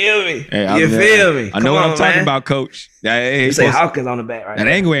there. You feel me? Hey, you feel me? I know what I'm talking about, coach. Hey, you say Hawkins on the back right now.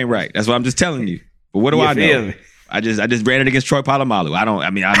 That angle ain't right. That's what I'm just telling you. But what do I know? Feel me? I just ran it against Troy Polamalu.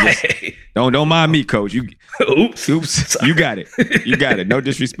 Don't mind me, coach. Oops. You got it. No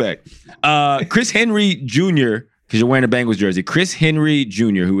disrespect. Chris Henry Jr., because you're wearing a Bengals jersey. Chris Henry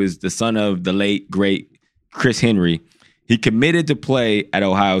Jr., who is the son of the late, great Chris Henry, he committed to play at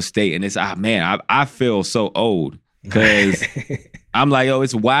Ohio State. And it's, I feel so old because I'm like,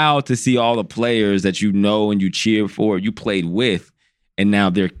 it's wild to see all the players that you know and you cheer for, you played with. and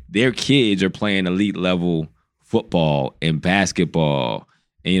now their kids are playing elite level football and basketball.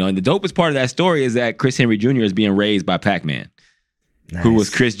 And, and the dopest part of that story is that Chris Henry Jr. is being raised by Pac-Man, who was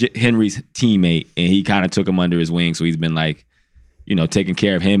Chris Henry's teammate, and he kind of took him under his wing. So he's been like, taking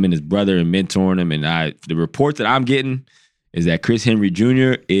care of him and his brother and mentoring him. And the report that I'm getting is that Chris Henry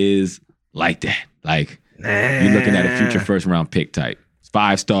Jr. is like that. Like, you're looking at a future first-round pick type.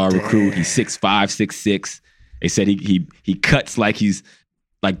 5-star recruit. He's 6'5", 6'6". They said he cuts like he's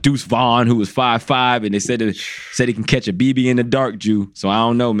like Deuce Vaughn, who was 5'5", and they said he can catch a BB in the dark, Jew. So I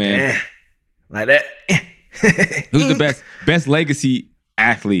don't know, man. Like that. Who's the best legacy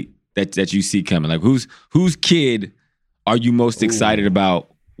athlete that you see coming? Like whose kid are you most excited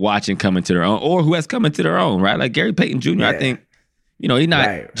about watching coming to their own, or who has come into their own, right? Like Gary Payton Jr., I think, he's not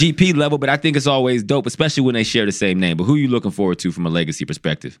GP level, but I think it's always dope, especially when they share the same name. But who are you looking forward to from a legacy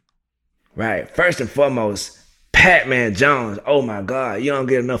perspective? Right. First and foremost, Pac-Man Jones. Oh my God, you don't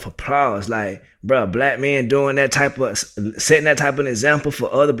get enough applause. Like, bro, black men doing setting that type of example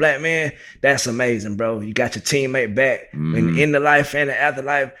for other black men. That's amazing, bro. You got your teammate back in the life and the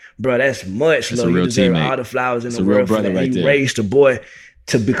afterlife, bro. That's much love. You deserve all the flowers in the world for that. He raised the boy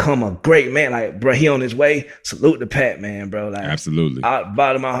to become a great man. Like, bro, he on his way. Salute the Pac-Man, bro. Like, absolutely, out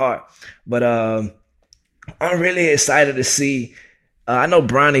bottom of my heart. But I'm really excited to see. I know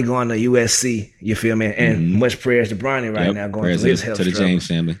Bronny going to USC, you feel me? And much prayers to Bronny now going prayers through his health to the struggles. James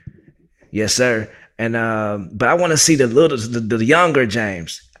family. Yes, sir. And but I want to see the younger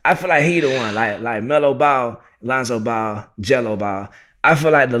James. I feel like he the one, like Melo Ball, Lonzo Ball, Jello Ball. I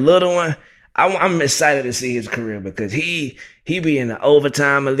feel like the little one, I'm excited to see his career because he be in the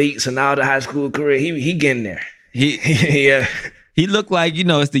overtime elites and all the high school career. He getting there. He looked like,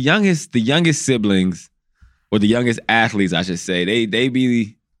 it's the youngest siblings. Or the youngest athletes, I should say, they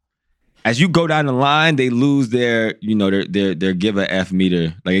be, as you go down the line, they lose their give a F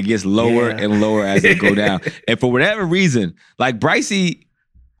meter. Like it gets lower and lower as they go down. And for whatever reason, like Brycey,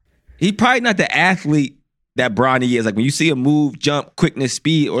 he probably not the athlete that Bronny is. Like when you see him move, jump, quickness,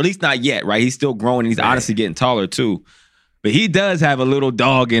 speed, or at least not yet, right? He's still growing and he's honestly getting taller too. But he does have a little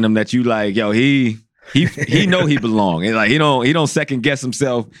dog in him that you like, yo, he know he belong. And like he don't second guess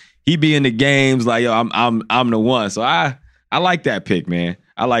himself. He be in the games like, yo, I'm the one. So I like that pick, man.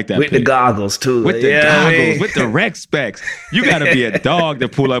 I like that with pick. The goggles too. With the goggles, with the rec specs. You got to be a dog to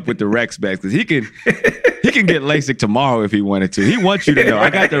pull up with the rec specs because he can get LASIK tomorrow if he wanted to. He wants you to know I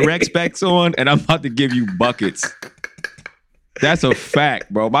got the rec specs on and I'm about to give you buckets. That's a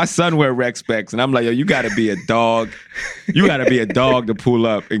fact, bro. My son wear rec specs and I'm like, yo, you got to be a dog. You got to be a dog to pull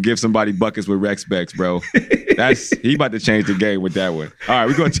up and give somebody buckets with rec specs, bro. He about to change the game with that one. All right,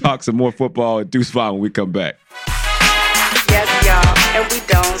 we're going to talk some more football at Deuce Vaughn when we come back. Yes, y'all, and we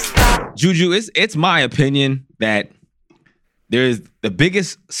don't stop. Juju, it's my opinion that there's the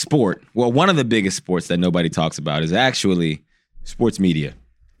biggest sport, well, one of the biggest sports that nobody talks about is actually sports media.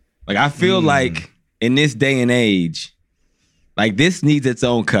 Like, I feel like in this day and age, like this needs its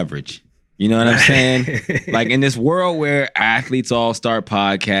own coverage. You know what I'm saying? Like in this world where athletes all start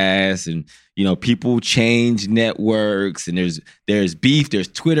podcasts and, people change networks and there's beef, there's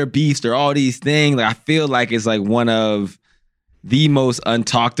Twitter beefs, there are all these things. Like I feel like it's like one of the most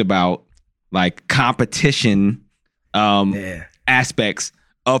untalked about like competition aspects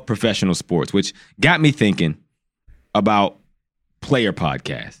of professional sports, which got me thinking about player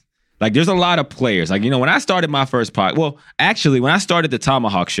podcasts. Like there's a lot of players. Like, when I started my first when I started the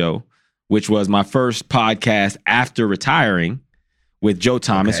Tomahawk Show, which was my first podcast after retiring with Joe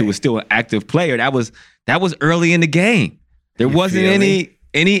Thomas, who was still an active player. That was early in the game. There wasn't any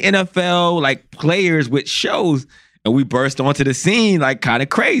NFL like players with shows, and we burst onto the scene like kind of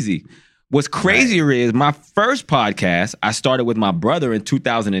crazy. What's crazier is my first podcast I started with my brother in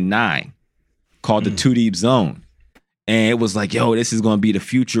 2009 called The Two Deep Zone. And it was like, yo, this is going to be the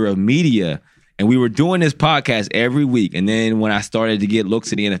future of media. And we were doing this podcast every week. And then when I started to get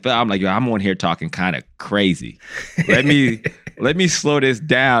looks at the NFL, I'm like, yo, I'm on here talking kind of crazy. Let me slow this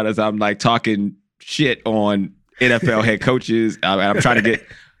down as I'm like talking shit on NFL head coaches. I'm trying to get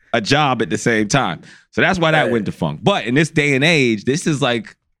a job at the same time. So that's why that went defunct. But in this day and age, this is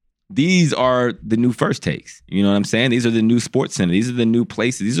like, these are the new first takes. You know what I'm saying? These are the new sports center. These are the new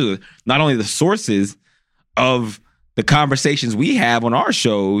places. These are not only the sources of the conversations we have on our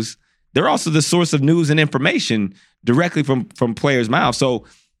shows, they're also the source of news and information directly from players' mouths. So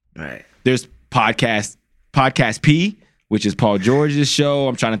there's Podcast P, which is Paul George's show.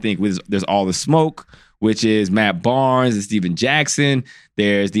 I'm trying to think. There's All the Smoke, which is Matt Barnes and Steven Jackson.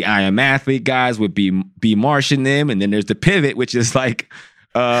 There's the I Am Athlete guys with B Marsh in them. And then there's The Pivot, which is like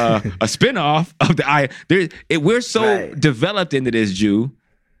spinoff of we're so developed into this, Jew,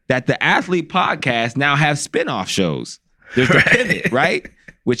 that the Athlete Podcast now have spinoff shows. There's the Pivot, right?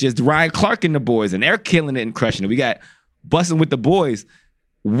 Which is Ryan Clark and the boys, and they're killing it and crushing it. We got Busting with the Boys.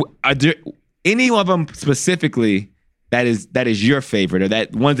 Are there any of them specifically that is your favorite, or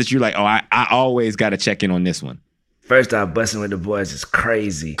that ones that you're like, oh, I always got to check in on this one? First off, Busting with the Boys is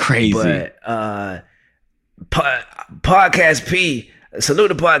crazy. But Podcast P, salute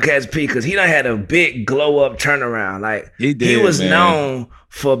to Podcast P, because he done had a big glow up turnaround. Like he was known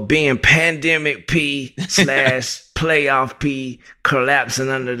for being Pandemic P / Playoff P, collapsing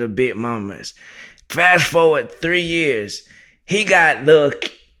under the big moments. Fast forward 3 years, he got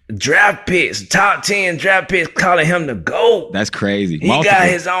the draft picks, top 10 draft picks, calling him the GOAT. That's crazy. He got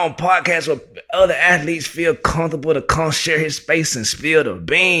his own podcast where other athletes feel comfortable to come share his space and spill the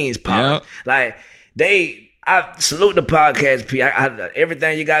beans. Yep. Like I salute the Podcast P.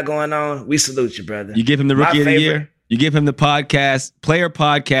 Everything you got going on, we salute you, brother. You give him the Rookie of the Year. You give him the Player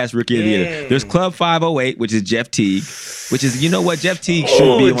Podcast Rookie of the Year. There's Club 508, which is Jeff Teague, which is, you know what, Jeff Teague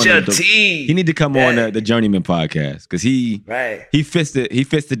should be on he need to come on the Journeyman Podcast, because he fits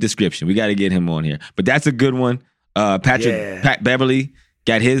the description. We got to get him on here. But that's a good one. Pat Beverly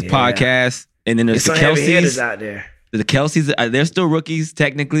got his podcast, and then there's the Kelseys out there. The Kelseys, they're still rookies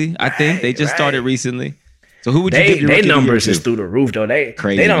technically. I think they just started recently. So who would you give your Rookie numbers is through the roof though. They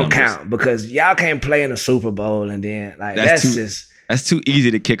don't numbers. count, because y'all can't play in the Super Bowl and then that's too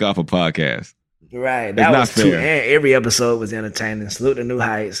easy to kick off a podcast. Right. That was fair. And every episode was entertaining. Salute to New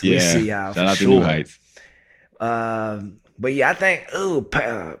Heights. We see y'all. Shout out to New Heights. But yeah, I think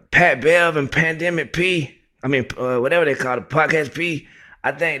Pat Bev and Pandemic P. I mean, whatever they call it, Podcast P.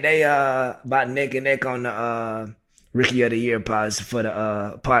 I think they about neck and neck on the Rookie of the Year policy for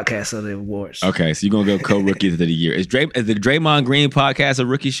the podcast of the awards. Okay, so you're gonna go co-rookies of the year. Is the Draymond Green podcast a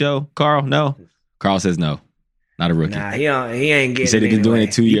rookie show, Carl? No. Carl says no. Not a rookie. Nah, he ain't getting. He said he's been doing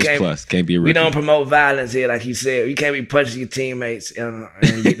it 2 years plus. Can't be a rookie. We don't promote violence here, like you said. You can't be punching your teammates and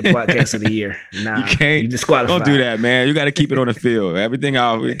get the podcast of the year. Nah, you can't. You disqualified. Don't do that, man. You got to keep it on the field. Everything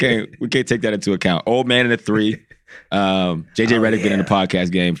out. We can't take that into account. Old man in the 3. JJ Redick been in the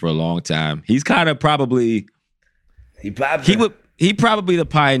podcast game for a long time. He's kind of probably. He probably the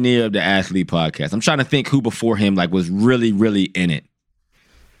pioneer of the Athlete Podcast. I'm trying to think who before him was really, really in it.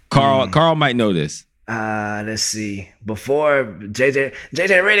 Carl might know this. Let's see. Before JJ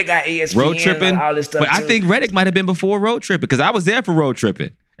Redick got ESPN, Road Tripping, all this stuff. But I think Redick might have been before Road Tripping, because I was there for Road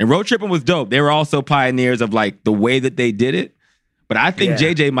Tripping, and Road Tripping was dope. They were also pioneers of the way that they did it. But I think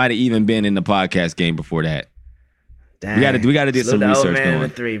JJ might have even been in the podcast game before that. Dang. We got to do some research old man going. In the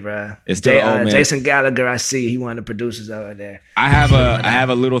 3, bro. It's still old man. Jason Gallagher, I see. He one of the producers over there. I have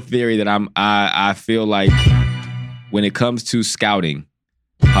a little theory that I feel like when it comes to scouting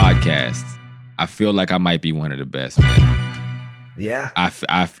podcasts, I feel like I might be one of the best, man. Yeah.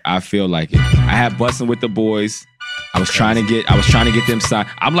 I feel like it. I have Bustin' with the Boys. I was trying to get them signed.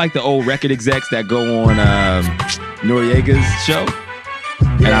 I'm like the old record execs that go on Noriega's show.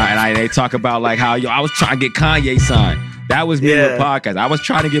 And they talk about how I was trying to get Kanye signed. That was me with podcast. I was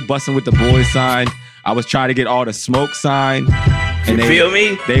trying to get Bustin' with the Boys signed. I was trying to get All the Smoke signed. And you feel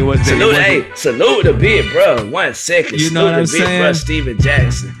me? Salute the big bro. 1 second. You know what I'm saying? Big bro, Steven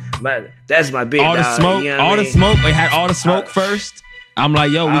Jackson. That's my big All dog. the Smoke. You know all the Smoke. They had All the Smoke first. I'm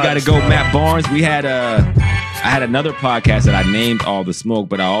like, yo, we got to go Matt Barnes. I had another podcast that I named All the Smoke,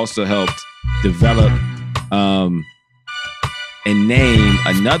 but I also helped develop and name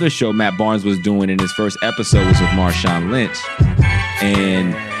another show Matt Barnes was doing in his first episode was with Marshawn Lynch.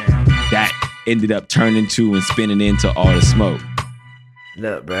 And that ended up turning to and spinning into All the Smoke.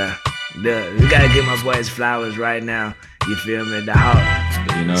 Look, bro. Look, we got to give my boys flowers right now. You feel me? The Hawk.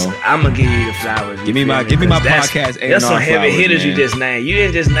 You know? So I'm going to give you the flowers. Give me my podcast. That's some heavy hitters, man. You just named. You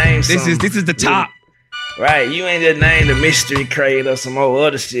didn't just name This is the top. Right, you ain't just named the Mystery Crate or some old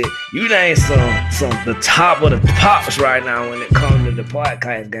other shit. You named some the top of the tops right now when it comes to the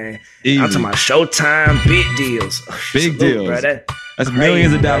podcast game. Easy. I'm talking about Showtime, big deals. Big deals. Bro, that's crazy,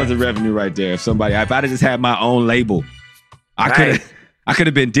 millions of dollars of revenue right there. If I'd have just had my own label, I could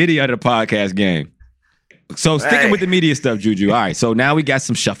have been Diddy out of the podcast game. So sticking with the media stuff, Juju. All right, so now we got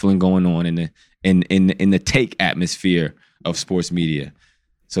some shuffling going on in the take atmosphere of sports media.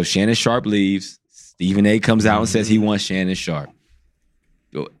 So Shannon Sharp leaves. Stephen A comes out and says he wants Shannon Sharp.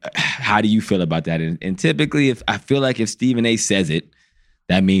 How do you feel about that? And typically, I feel like if Stephen A says it,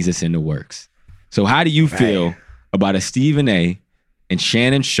 that means it's in the works. So how do you feel about a Stephen A and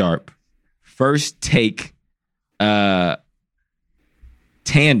Shannon Sharp first take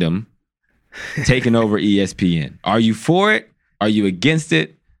tandem taking over ESPN? Are you for it? Are you against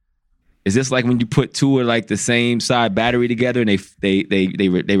it? Is this like when you put two of like the same side battery together and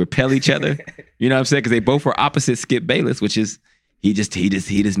they repel each other? You know what I'm saying? Because they both were opposite Skip Bayless, which is he just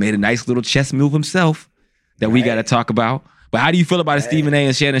made a nice little chess move himself that we got to talk about. But how do you feel about a Stephen A.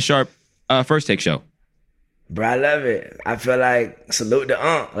 and Shannon Sharp First Take show? Bro, I love it. I feel like salute to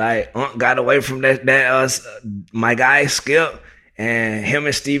Unc. Like Unc got away from that my guy Skip, and him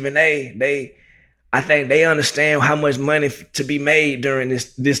and Stephen A. I think they understand how much money to be made during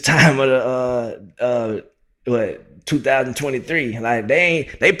this time of the 2023. Like they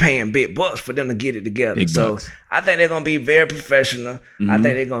paying big bucks for them to get it together. Big so bucks. I think they're gonna be very professional. I think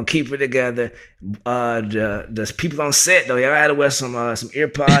they're gonna keep it together. The people on set though, y'all gotta wear some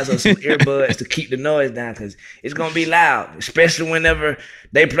earpods or some earbuds to keep the noise down, because it's gonna be loud, especially whenever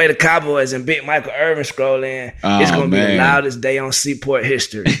they play the Cowboys and Big Michael Irvin scroll in. It's gonna be the loudest day on Seaport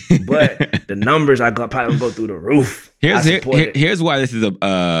history. But the numbers are probably gonna go through the roof. Here's why this is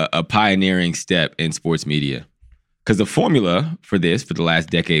a pioneering step in sports media. Because the formula for this for the last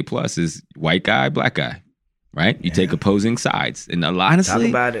decade plus is white guy, black guy, right? You take opposing sides. And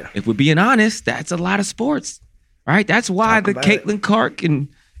honestly, if we're being honest, that's a lot of sports, right? That's why the Caitlin Clark and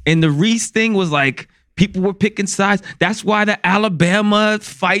the Reese thing was like, people were picking sides. That's why the Alabama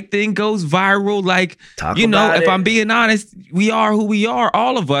fight thing goes viral. Like, if I'm being honest, we are who we are,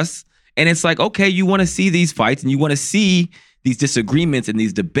 all of us. And it's like, okay, you want to see these fights and you want to see these disagreements and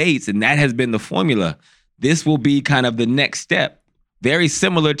these debates. And that has been the formula. This will be kind of the next step. Very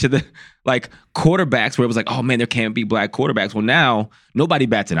similar to the quarterbacks where it was like, oh man, there can't be black quarterbacks. Well, now nobody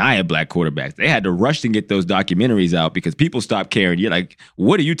bats an eye at black quarterbacks. They had to rush to get those documentaries out because people stopped caring. You're like,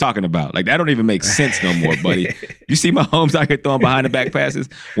 what are you talking about? Like, that don't even make sense no more, buddy. You see Mahomes out here throwing behind the back passes.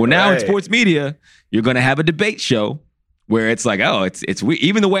 Well, now in sports media, you're going to have a debate show where it's like, oh, it's weird.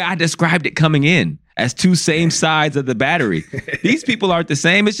 Even the way I described it coming in as two same sides of the battery. These people aren't the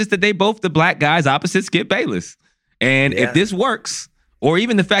same. It's just that they both the black guys opposite Skip Bayless. And if this works, or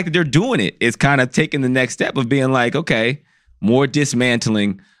even the fact that they're doing it is kind of taking the next step of being like, okay, more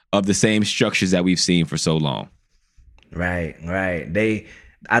dismantling of the same structures that we've seen for so long. Right.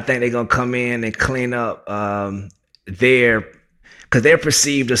 I think they're going to come in and clean up because they're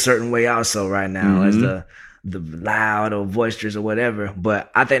perceived a certain way also right now as the loud or boisterous or whatever.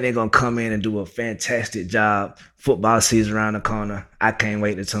 But I think they're going to come in and do a fantastic job. Football season around the corner. I can't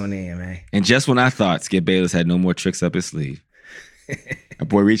wait to tune in, man. And just when I thought Skip Bayless had no more tricks up his sleeve, a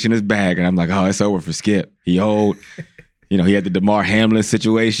boy reaching his bag, and I'm like, oh, it's over for Skip. He old. He had the DeMar Hamlin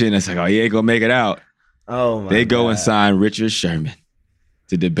situation. It's like, oh, he ain't going to make it out. Oh, my They go and sign Richard Sherman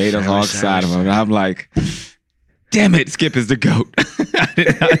to debate alongside him. And I'm like, damn it, Skip is the GOAT. I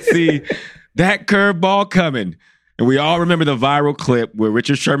did not see that curveball coming. And we all remember the viral clip where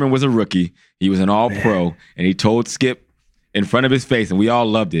Richard Sherman was a rookie. He was an all-pro, and he told Skip in front of his face, and we all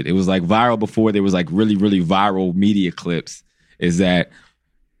loved it. It was like viral before there was like really, really viral media clips, is that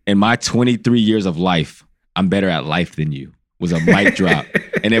in my 23 years of life, I'm better at life than you, was a mic drop.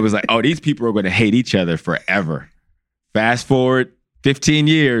 And it was like, oh, these people are going to hate each other forever. Fast forward 15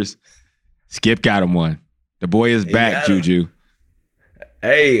 years, Skip got him one. The boy is back, Juju.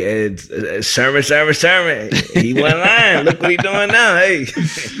 Hey, it's Sherman. He wasn't lying. Look what he doing now. Hey,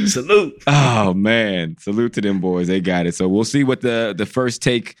 salute. Oh, man. Salute to them boys. They got it. So we'll see what the First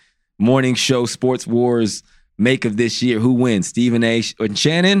Take morning show Sports Wars make of this year. Who wins, Stephen A. and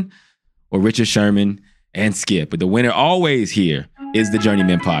Shannon or Richard Sherman and Skip? But the winner always here is the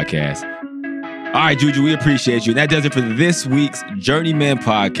Journeyman Podcast. All right, Juju, we appreciate you. And that does it for this week's Journeyman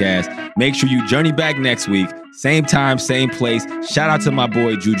Podcast. Make sure you journey back next week. Same time, same place. Shout out to my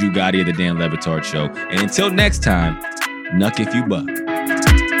boy Juju Gotti of the Dan Le Batard Show. And until next time, Knuck if you buck.